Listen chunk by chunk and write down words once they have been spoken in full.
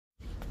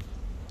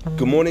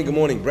Good morning, good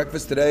morning.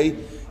 Breakfast today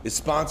is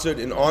sponsored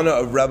in honor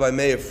of Rabbi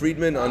Meir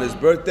Friedman on his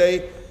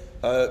birthday,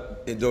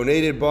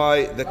 donated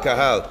by the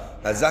Kahal.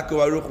 Hazaku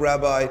Baruch,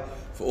 Rabbi,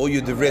 for all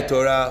your Divrei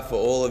Torah, for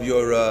all of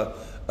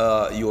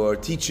your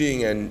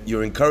teaching and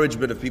your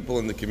encouragement of people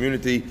in the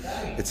community.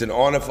 It's an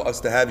honor for us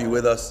to have you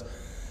with us.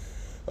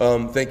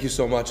 Thank you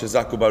so much,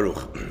 Hazaku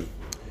Baruch.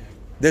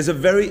 There's a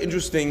very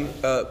interesting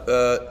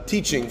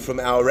teaching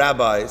from our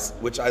rabbis,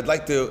 which I'd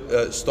like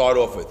to start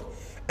off with.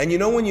 And you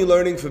know when you're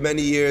learning for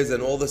many years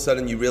and all of a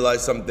sudden you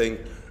realize something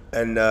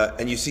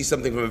and you see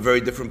something from a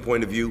very different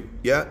point of view?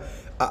 Yeah?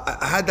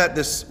 I had that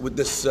with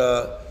this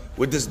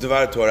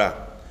Devar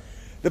Torah.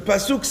 The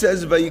Pasuk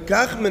says,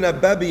 Vayikach min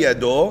hababi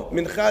yado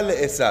mincha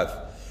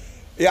le'esav.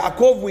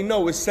 Yaakov, we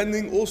know, is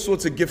sending all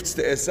sorts of gifts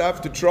to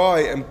Esav to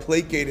try and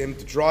placate him,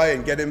 to try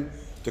and get him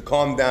to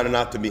calm down and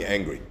not to be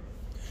angry.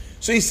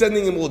 So he's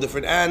sending him all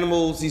different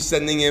animals. He's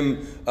sending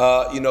him,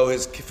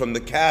 from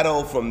the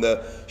cattle, from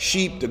the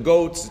sheep, the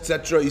goats,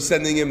 etc. He's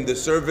sending him the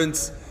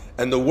servants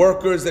and the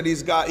workers that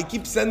he's got. He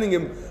keeps sending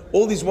him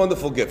all these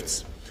wonderful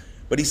gifts.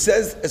 But he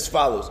says as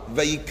follows: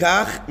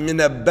 Vayikach min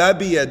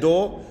hababi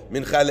yado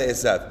mincha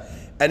le'esav.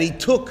 And he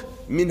took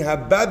min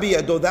hababi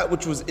yado, that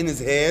which was in his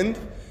hand.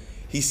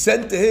 He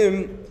sent to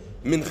him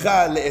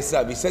mincha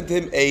le'esav. He sent to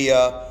him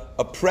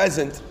a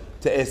present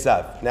to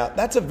Esav. Now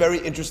that's a very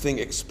interesting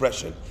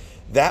expression.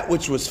 That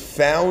which was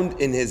found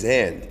in his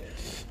hand.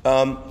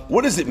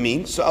 What does it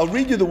mean? So I'll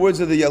read you the words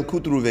of the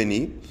Yalkut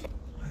Ruveni.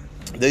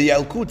 The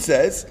Yalkut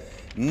says,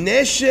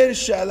 Nesher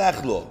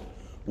shalach lo.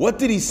 What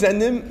did he send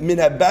him? Min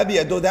hababi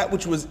yado, that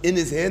which was in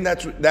his hand,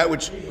 that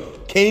which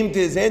came to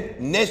his hand.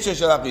 Nesher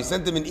shalach lo. He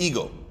sent him an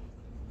eagle.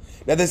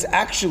 Now there's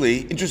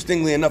actually,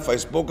 interestingly enough, I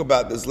spoke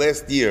about this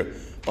last year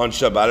on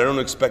Shabbat. I don't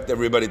expect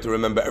everybody to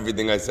remember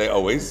everything I say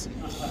always.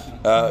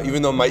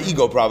 Even though my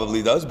ego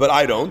probably does, but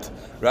I don't,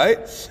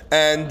 right?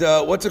 And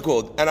what's it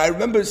called? And I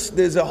remember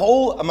there's a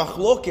whole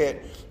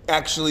machloket,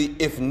 actually,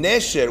 if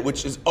nesher,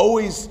 which is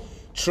always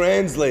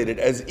translated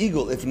as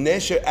eagle, if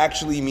nesher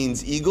actually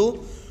means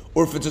eagle,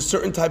 or if it's a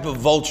certain type of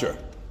vulture.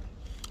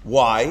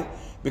 Why?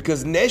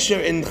 Because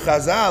nesher in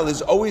Chazal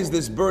is always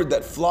this bird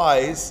that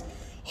flies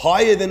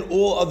higher than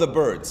all other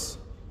birds.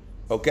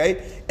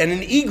 Okay? And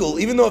an eagle,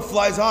 even though it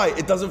flies high,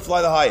 it doesn't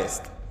fly the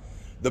highest.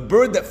 The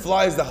bird that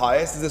flies the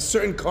highest is a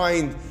certain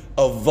kind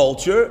of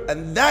vulture,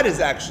 and that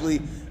is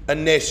actually a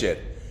nesher.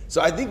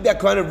 So I think that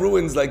kind of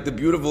ruins like the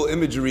beautiful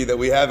imagery that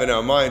we have in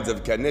our minds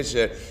of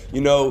kanesher.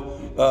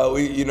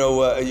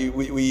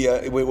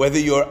 Whether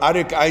you're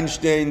Arik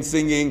Einstein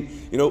singing,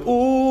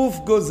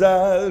 Uf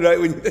Gozal, right?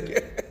 When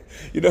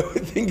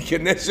think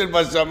kanesher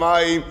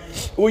bashamayim,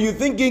 or you're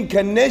thinking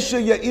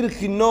kanesher ya'ir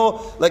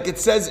chino, like it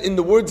says in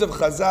the words of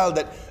Chazal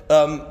that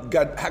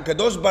God,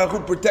 Hakadosh Baruch Hu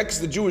protects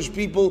the Jewish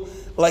people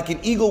like an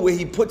eagle, where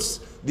he puts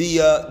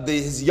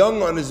his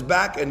young on his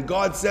back, and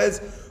God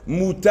says,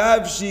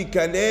 "Mutav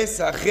shikanes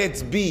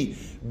hachetz bi."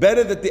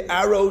 Better that the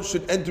arrow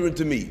should enter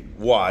into me.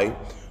 Why?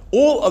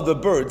 All of the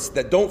birds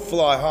that don't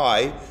fly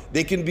high,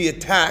 they can be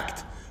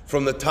attacked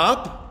from the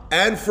top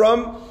and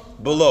from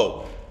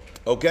below.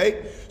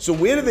 Okay? So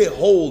where do they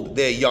hold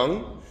their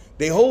young?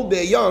 They hold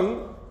their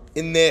young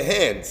in their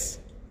hands.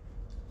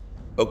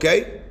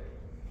 Okay?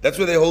 That's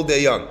where they hold their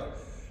young.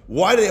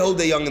 Why do they hold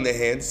their young in their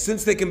hands?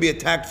 Since they can be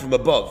attacked from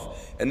above,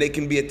 and they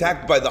can be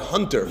attacked by the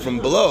hunter from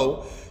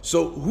below,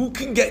 so who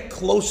can get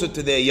closer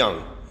to their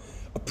young?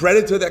 A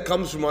predator that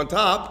comes from on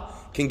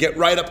top can get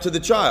right up to the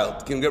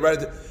child.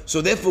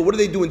 So therefore, what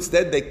do?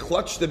 Instead, they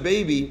clutch the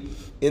baby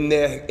in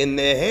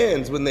their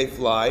hands when they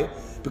fly,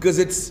 because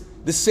it's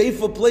the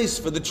safer place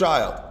for the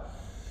child.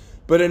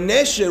 But a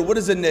nesher, what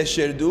does a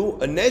nesher do?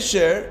 A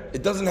nesher,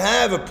 it doesn't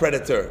have a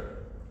predator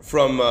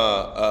from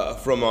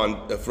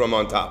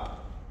on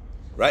top,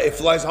 right? It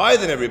flies higher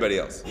than everybody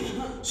else.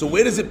 So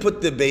where does it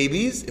put the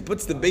babies? It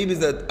puts the babies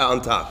that are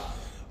on top.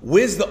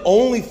 Where's the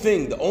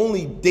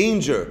only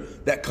danger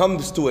that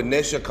comes to a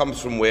nesher comes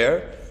from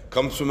where?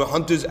 Comes from a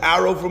hunter's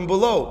arrow from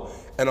below.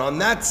 And on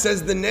that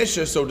says the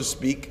nesher, so to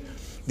speak,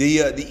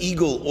 the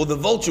eagle or the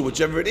vulture,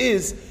 whichever it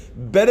is,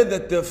 better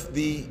that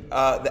the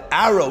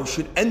arrow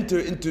should enter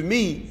into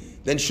me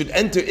than should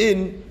enter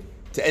in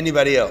to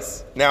anybody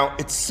else. Now,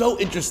 it's so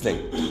interesting.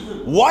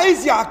 Why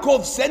is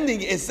Yaakov sending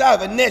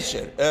Esav a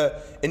nesher,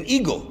 an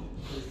eagle?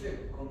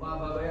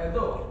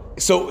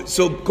 So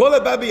kol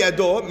hababi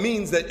yado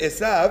means that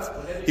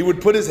Esav, he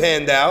would put his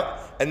hand out,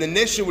 and the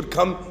nesher would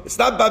come. It's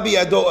not babi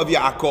yado of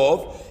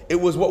Yaakov. It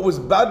was what was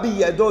babi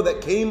yado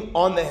that came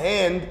on the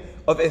hand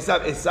of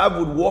Esav. Esav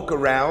would walk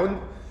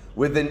around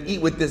with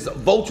this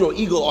vulture or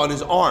eagle on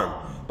his arm.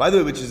 By the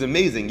way, which is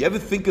amazing. You ever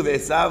think of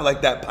Esav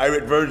like that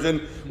pirate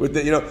version with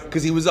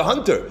because he was a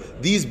hunter.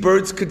 These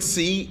birds could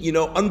see,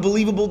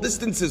 unbelievable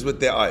distances with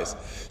their eyes.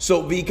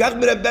 So,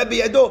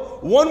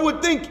 one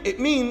would think it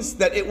means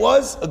that it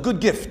was a good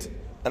gift.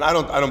 And I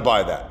don't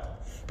buy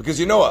that. Because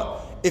you know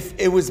what? If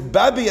it was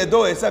Babi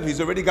Yado Esav, he's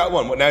already got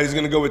one. Now he's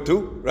going to go with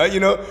two, right?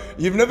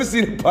 You've never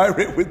seen a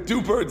pirate with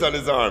two birds on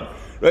his arm,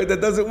 right?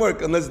 That doesn't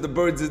work unless the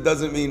birds, it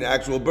doesn't mean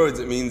actual birds,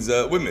 it means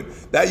women.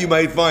 That you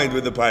might find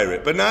with the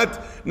pirate, but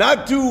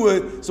not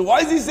two. So why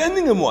is he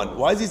sending him one?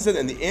 Why is he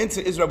sending? And the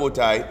answer is,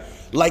 Rabotai,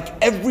 like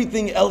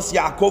everything else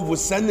Yaakov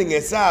was sending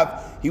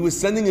Esav, he was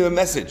sending him a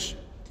message.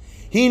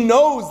 He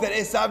knows that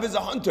Esav is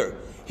a hunter.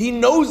 He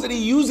knows that he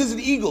uses an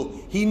eagle.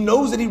 He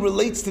knows that he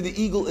relates to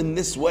the eagle in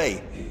this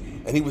way.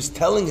 And he was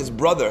telling his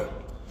brother,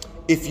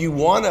 if you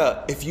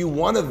wanna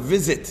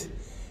visit,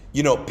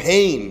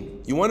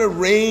 pain, you wanna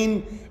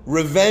rain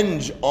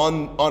revenge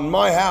on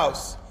my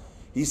house,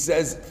 he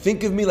says,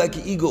 think of me like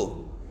an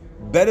eagle.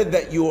 Better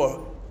that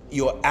your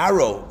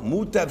arrow,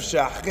 mutav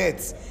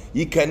shachetz,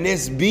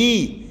 yikanes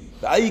bi,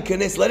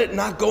 let it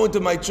not go into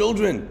my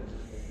children.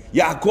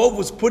 Yaakov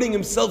was putting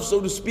himself,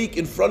 so to speak,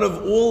 in front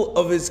of all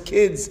of his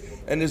kids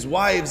and his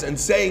wives and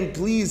saying,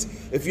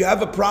 please, if you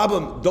have a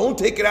problem, don't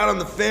take it out on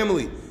the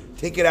family,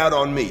 take it out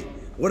on me.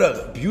 What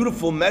a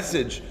beautiful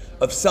message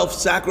of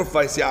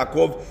self-sacrifice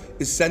Yaakov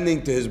is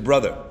sending to his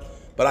brother.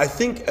 But I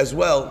think as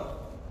well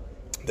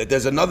that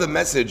there's another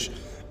message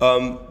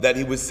that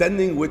he was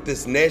sending with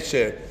this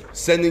nesher,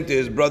 sending to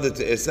his brother,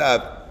 to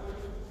Esav,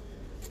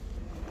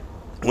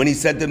 when he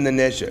sent him the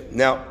nesher.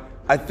 Now,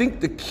 I think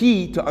the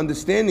key to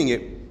understanding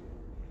it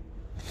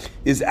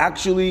is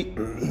actually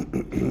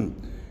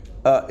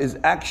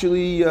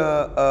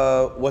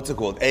what's it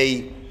called?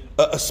 A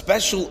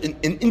special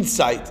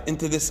insight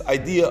into this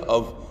idea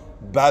of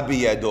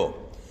Babi Yado.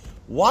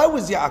 Why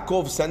was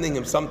Yaakov sending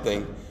him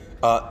something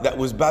that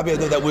was Babi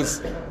Yado,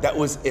 that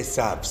was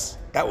Esav's?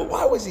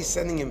 Why was he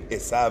sending him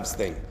Esav's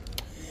thing?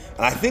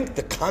 And I think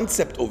the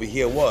concept over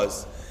here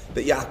was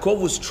that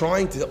Yaakov was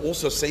trying to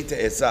also say to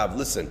Esav,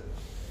 listen,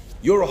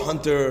 you're a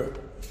hunter,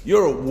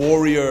 you're a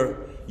warrior,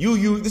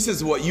 this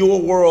is what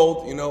your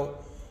world,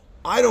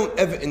 I don't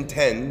ever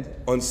intend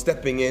on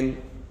stepping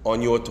in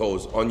on your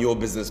toes, on your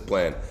business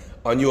plan,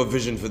 on your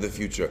vision for the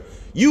future.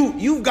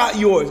 You've got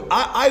yours.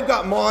 I've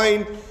got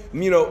mine.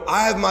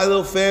 I have my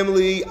little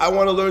family. I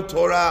want to learn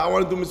Torah. I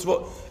want to do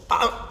mitzvot.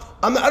 I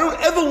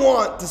don't ever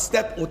want to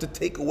step or to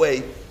take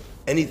away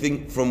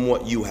anything from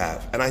what you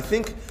have. And I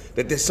think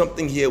that there's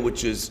something here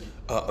which is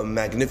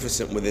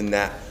magnificent within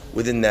that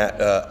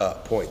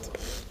point.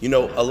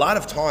 A lot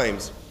of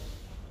times,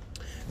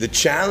 the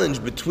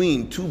challenge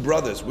between two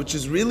brothers, which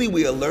is really,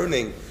 we are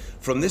learning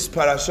from this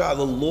parasha,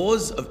 the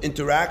laws of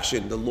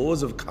interaction, the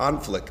laws of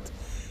conflict,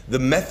 the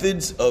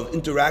methods of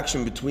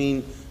interaction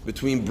between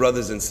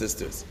brothers and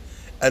sisters.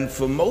 And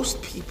for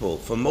most people,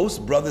 for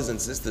most brothers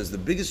and sisters, the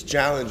biggest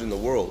challenge in the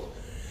world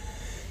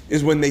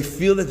is when they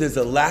feel that there's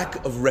a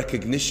lack of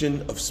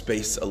recognition of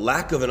space, a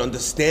lack of an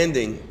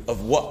understanding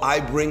of what I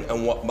bring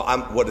and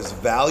what is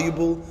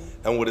valuable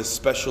and what is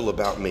special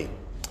about me.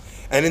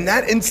 And in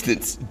that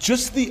instance,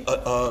 just the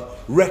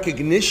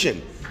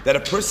recognition that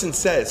a person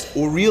says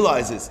or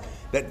realizes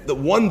that the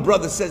one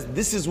brother says,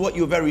 this is what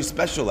you're very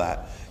special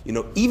at,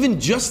 even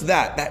just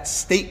that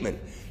statement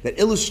that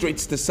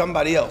illustrates to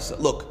somebody else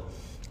that, look,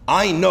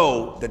 I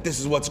know that this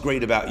is what's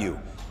great about you,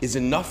 is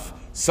enough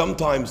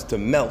sometimes to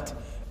melt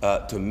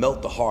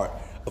the heart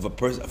of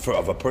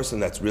a person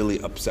that's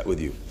really upset with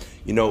you.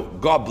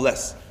 God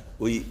bless.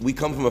 We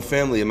come from a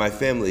family, in my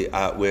family,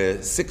 we're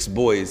 6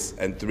 boys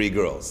and 3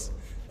 girls.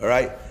 All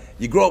right,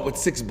 you grow up with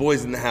 6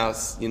 boys in the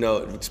house.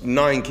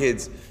 9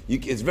 kids.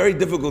 It's very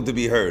difficult to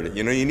be heard.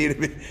 You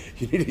need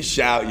to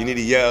shout. You need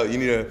to yell.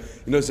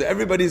 So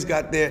everybody's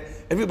got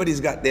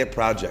their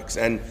projects,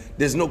 and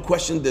there's no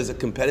question. There's a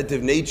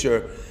competitive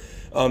nature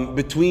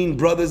between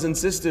brothers and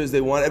sisters.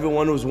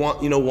 Everyone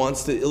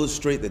wants to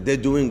illustrate that they're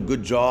doing a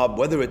good job,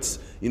 whether it's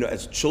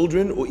as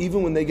children or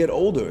even when they get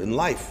older in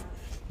life.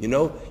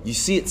 You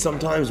see it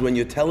sometimes when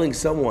you're telling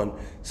someone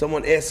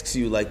asks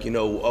you what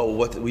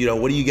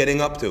are you getting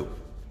up to?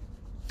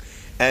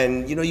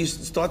 And you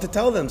start to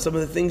tell them some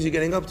of the things you're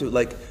getting up to.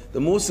 Like, the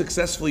more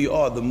successful you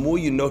are, the more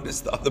you notice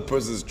the other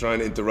person is trying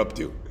to interrupt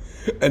you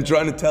and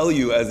trying to tell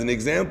you as an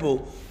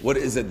example what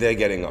it is that they're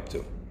getting up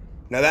to.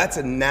 Now that's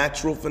a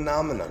natural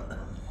phenomenon,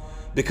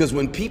 because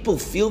when people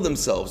feel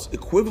themselves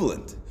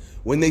equivalent,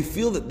 when they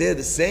feel that they're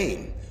the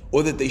same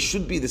or that they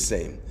should be the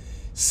same,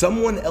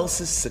 someone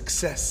else's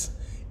success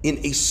in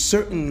a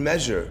certain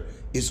measure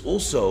is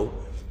also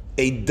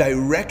a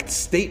direct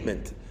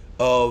statement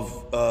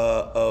of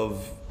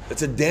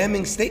it's a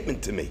damning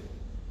statement to me.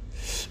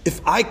 If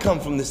I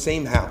come from the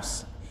same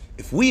house,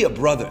 if we are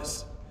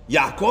brothers,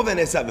 Yaakov and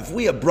Esav, if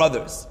we are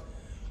brothers,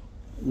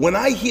 when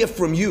I hear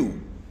from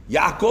you,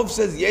 Yaakov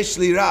says, Yesh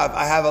li Rav,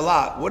 I have a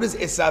lot. What does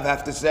Esav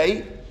have to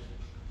say?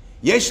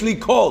 Yesh li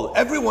kol.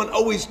 Everyone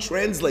always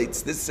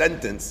translates this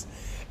sentence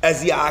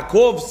as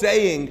Yaakov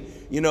saying,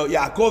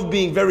 Yaakov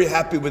being very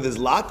happy with his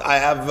lot. I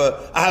have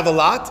a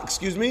lot,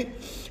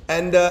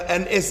 and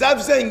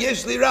Esav saying,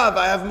 Yesh li Rav,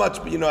 I have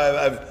much, but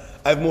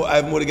I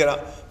have more to get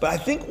out. But I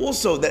think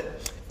also that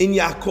in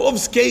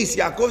Yaakov's case,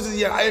 Yaakov says,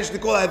 Yesh li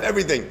kol, I have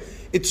everything.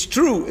 It's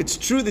true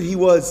that he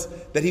was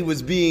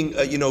being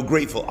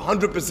grateful,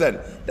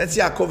 100%. That's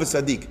Yaakov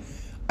Sadiq.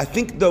 I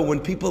think though, when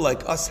people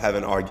like us have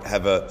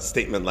a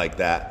statement like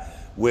that,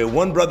 where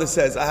one brother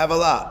says, I have a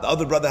lot, the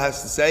other brother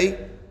has to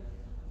say,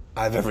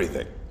 I have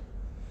everything.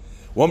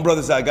 One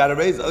brother said, I got a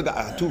raise, I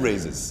got 2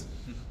 raises.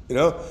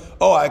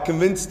 Oh, I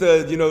convinced,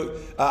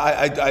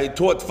 I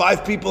taught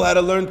 5 people how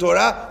to learn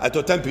Torah, I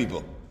taught 10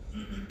 people.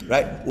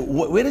 Right?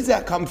 Where does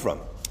that come from?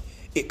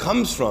 It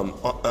comes from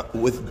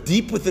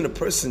deep within a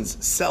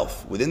person's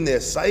self, within their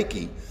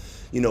psyche.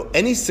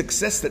 Any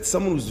success that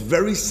someone who's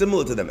very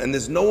similar to them, and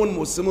there's no one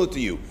more similar to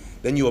you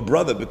than your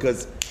brother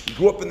because you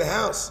grew up in the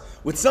house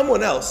with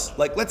someone else.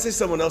 Like, let's say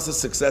someone else is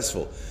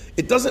successful.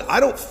 I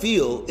don't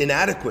feel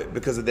inadequate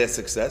because of their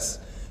success.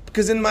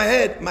 Because in my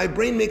head, my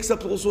brain makes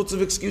up all sorts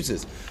of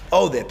excuses.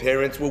 Oh, their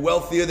parents were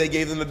wealthier, they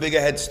gave them a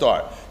bigger head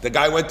start. The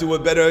guy went to a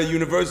better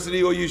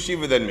university or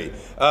yeshiva than me.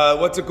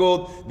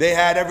 They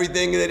had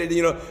everything.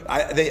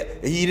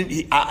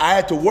 I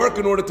had to work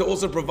in order to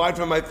also provide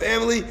for my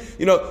family.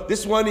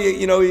 This one,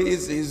 all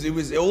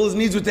his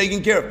needs were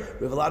taken care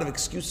of. We have a lot of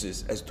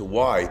excuses as to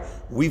why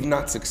we've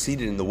not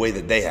succeeded in the way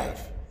that they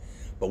have.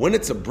 But when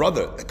it's a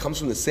brother that comes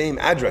from the same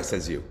address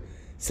as you,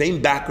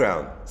 same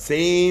background,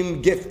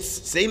 same gifts,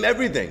 same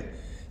everything,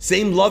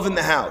 same love in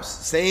the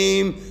house,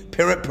 same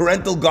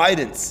parental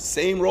guidance,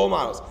 same role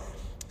models.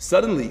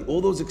 Suddenly, all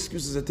those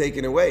excuses are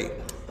taken away,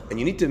 and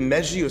you need to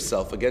measure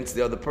yourself against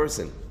the other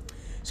person.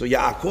 So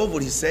Yaakov,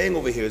 what he's saying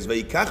over here is,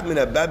 Vayikach min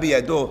hababi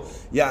yado.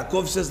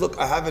 Yaakov says, look,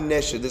 I have a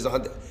nesher,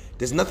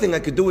 there's nothing I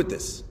could do with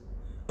this.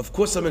 Of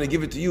course I'm going to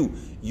give it to you.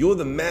 You're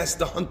the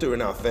master hunter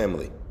in our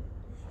family.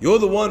 You're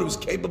the one who's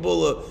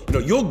capable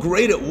of, you're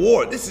great at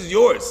war, this is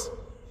yours.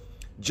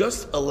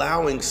 Just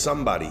allowing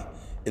somebody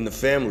in the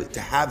family to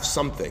have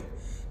something,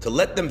 to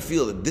let them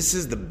feel that this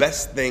is the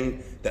best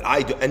thing that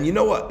I do. And you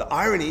know what? The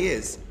irony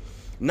is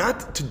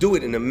not to do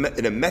it in a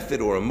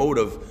method or a mode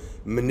of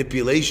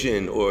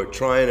manipulation or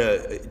trying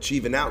to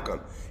achieve an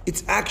outcome.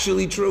 It's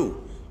actually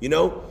true.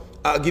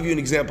 I'll give you an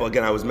example.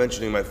 Again, I was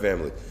mentioning my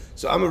family.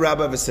 So I'm a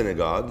rabbi of a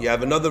synagogue. You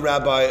have another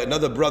rabbi,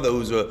 another brother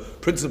who's a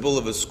principal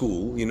of a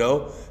school.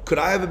 Could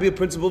I ever be a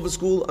principal of a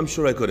school? I'm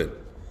sure I couldn't.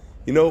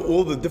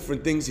 All the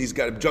different things he's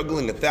got,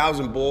 juggling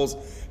 1,000 balls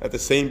at the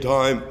same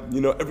time,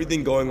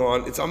 everything going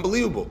on. It's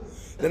unbelievable.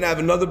 Then I have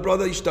another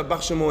brother, Yishtabach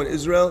Shemo in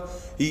Israel.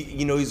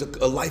 He's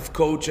a life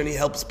coach and he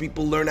helps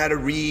people learn how to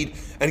read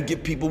and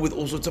give people with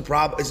all sorts of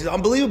problems. It's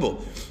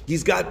unbelievable.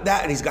 He's got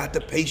that and he's got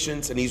the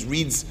patience and he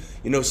reads,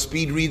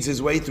 speed reads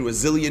his way through a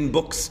zillion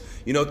books,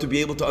 to be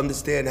able to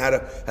understand how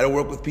to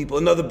work with people.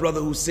 Another brother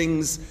who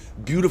sings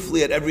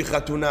beautifully at every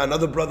chatuna.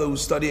 Another brother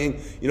who's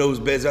studying, who's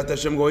Be'ezrat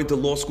Hashem going to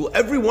law school.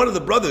 Every one of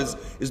the brothers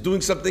is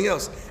doing something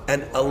else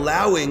and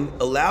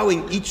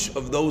allowing each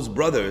of those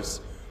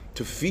brothers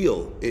to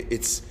feel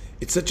it's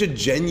such a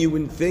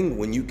genuine thing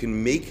when you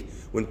can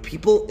when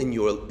people in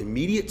your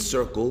immediate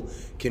circle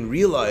can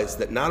realize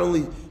that not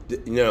only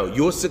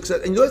your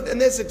success and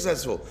they're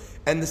successful,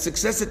 and the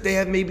success that they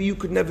have maybe you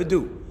could never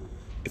do.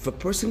 If a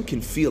person can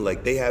feel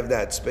like they have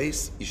that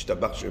space,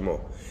 Yishtabach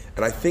Shemo.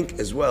 And I think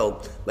as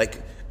well,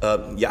 like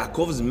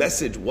Yaakov's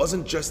message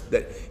wasn't just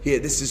that, here,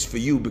 this is for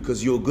you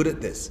because you're good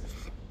at this.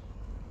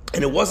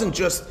 And it wasn't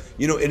just,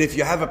 and if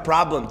you have a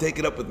problem, take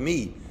it up with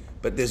me.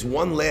 But there's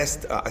one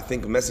last,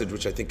 message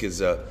which I think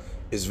is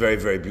very,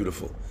 very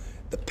beautiful.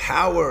 The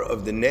power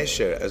of the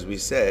nesher, as we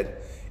said,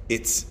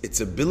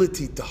 its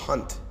ability to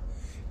hunt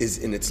is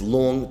in its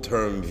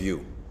long-term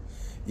view.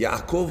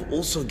 Yaakov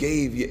also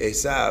gave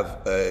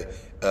Esav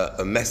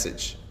a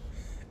message.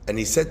 And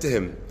he said to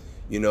him,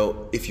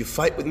 if you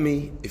fight with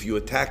me, if you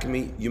attack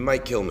me, you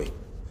might kill me.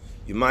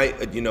 You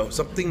might,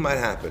 something might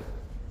happen.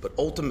 But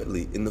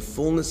ultimately, in the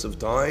fullness of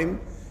time,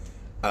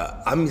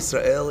 Am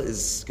Yisrael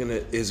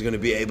is gonna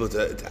be able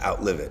to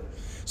outlive it.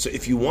 So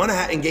if you want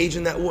to engage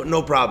in that war,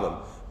 no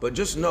problem. But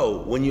just know,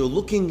 when you're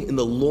looking in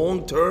the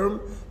long term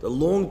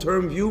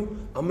view,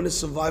 I'm going to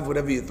survive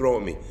whatever you throw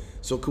at me.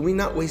 So can we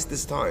not waste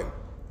this time?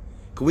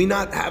 Can we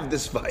not have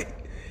this fight?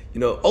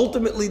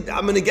 Ultimately,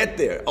 I'm going to get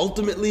there.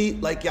 Ultimately,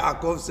 like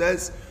Yaakov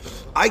says,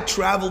 I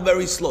travel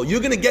very slow.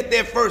 You're going to get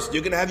there first.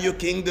 You're going to have your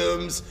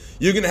kingdoms.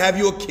 You're going to have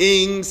your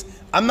kings.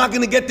 I'm not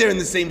going to get there in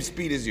the same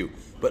speed as you.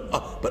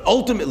 But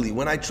ultimately,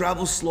 when I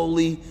travel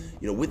slowly,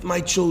 with my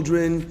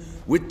children,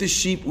 with the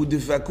sheep,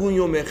 if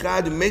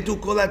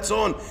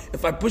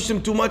I push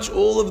them too much,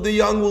 all of the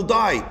young will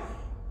die.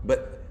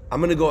 But I'm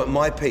going to go at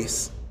my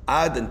pace,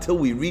 until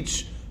we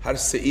reach Har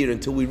Seir,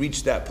 until we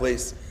reach that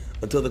place,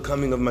 until the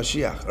coming of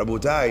Mashiach.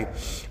 Rabotai,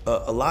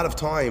 a lot of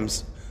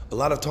times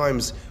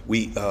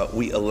we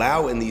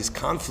allow in these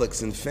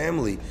conflicts in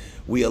family,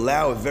 we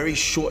allow a very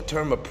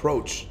short-term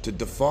approach to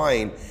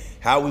define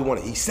how we want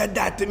it. He said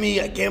that to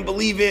me, I can't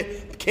believe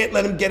it, can't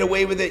let him get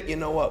away with it. You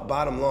know what,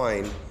 bottom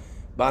line,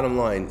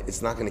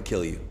 it's not going to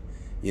kill you,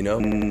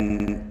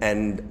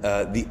 And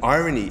the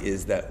irony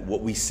is that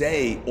what we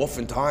say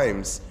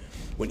oftentimes,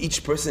 when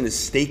each person is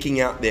staking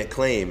out their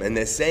claim and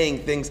they're saying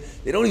things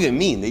they don't even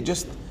mean, they're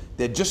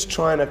just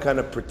trying to kind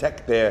of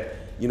protect their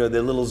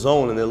little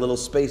zone and their little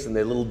space and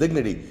their little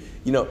dignity,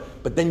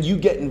 But then you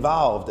get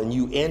involved and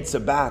you answer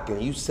back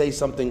and you say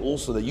something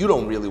also that you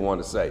don't really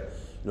want to say.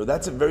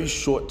 That's a very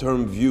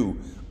short-term view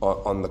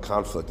on the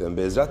conflict. And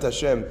Be'ezrat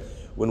Hashem,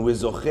 when we're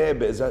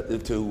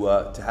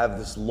zocher to have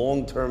this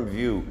long-term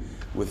view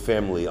with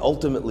family.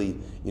 Ultimately,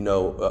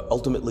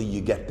 ultimately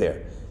you get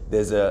there.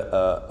 There's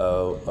a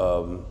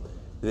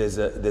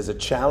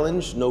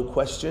challenge, no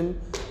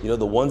question.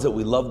 The ones that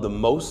we love the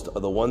most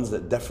are the ones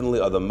that definitely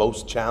are the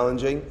most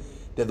challenging.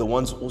 They're the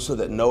ones also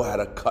that know how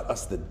to cut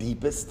us the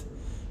deepest,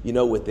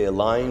 with their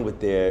line, with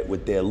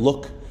their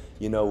look,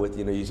 you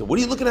say, what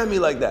are you looking at me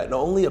like that?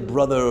 No, only a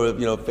brother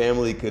or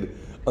family could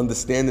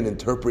understand and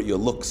interpret your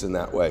looks in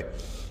that way.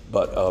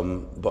 But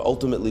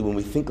ultimately, when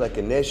we think like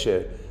a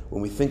nesher,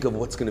 when we think of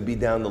what's going to be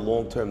down the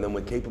long term, then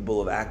we're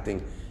capable of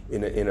acting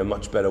in a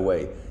much better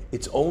way.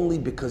 It's only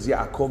because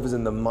Yaakov is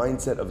in the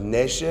mindset of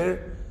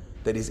nesher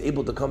that he's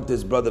able to come to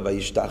his brother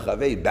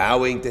Vayishlach,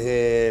 bowing to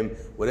him,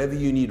 whatever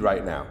you need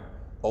right now.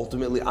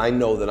 Ultimately, I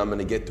know that I'm going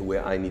to get to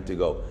where I need to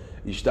go.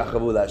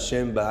 Yishtachavu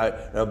Hashem Bahar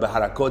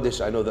HaKodesh.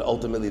 I know that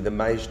ultimately the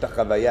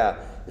Ma'ishtachavaya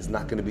is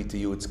not going to be to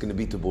you; it's going to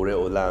be to Borei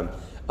Olam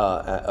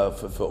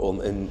for all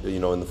in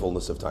the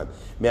fullness of time.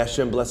 May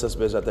Hashem bless us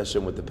Be'ezrat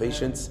Hashem with the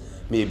patience.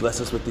 May He bless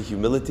us with the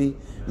humility.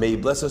 May He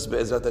bless us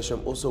Be'ezrat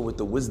Hashem also with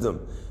the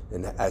wisdom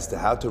and as to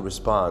how to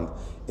respond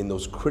in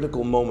those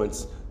critical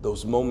moments,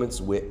 those moments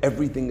where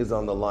everything is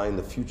on the line,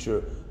 the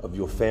future of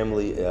your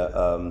family.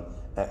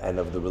 And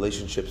of the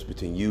relationships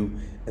between you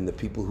and the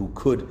people who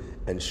could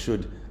and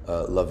should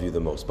love you the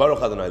most.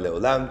 Baruch Adonai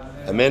Le'olam.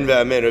 Amen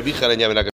ve'amen.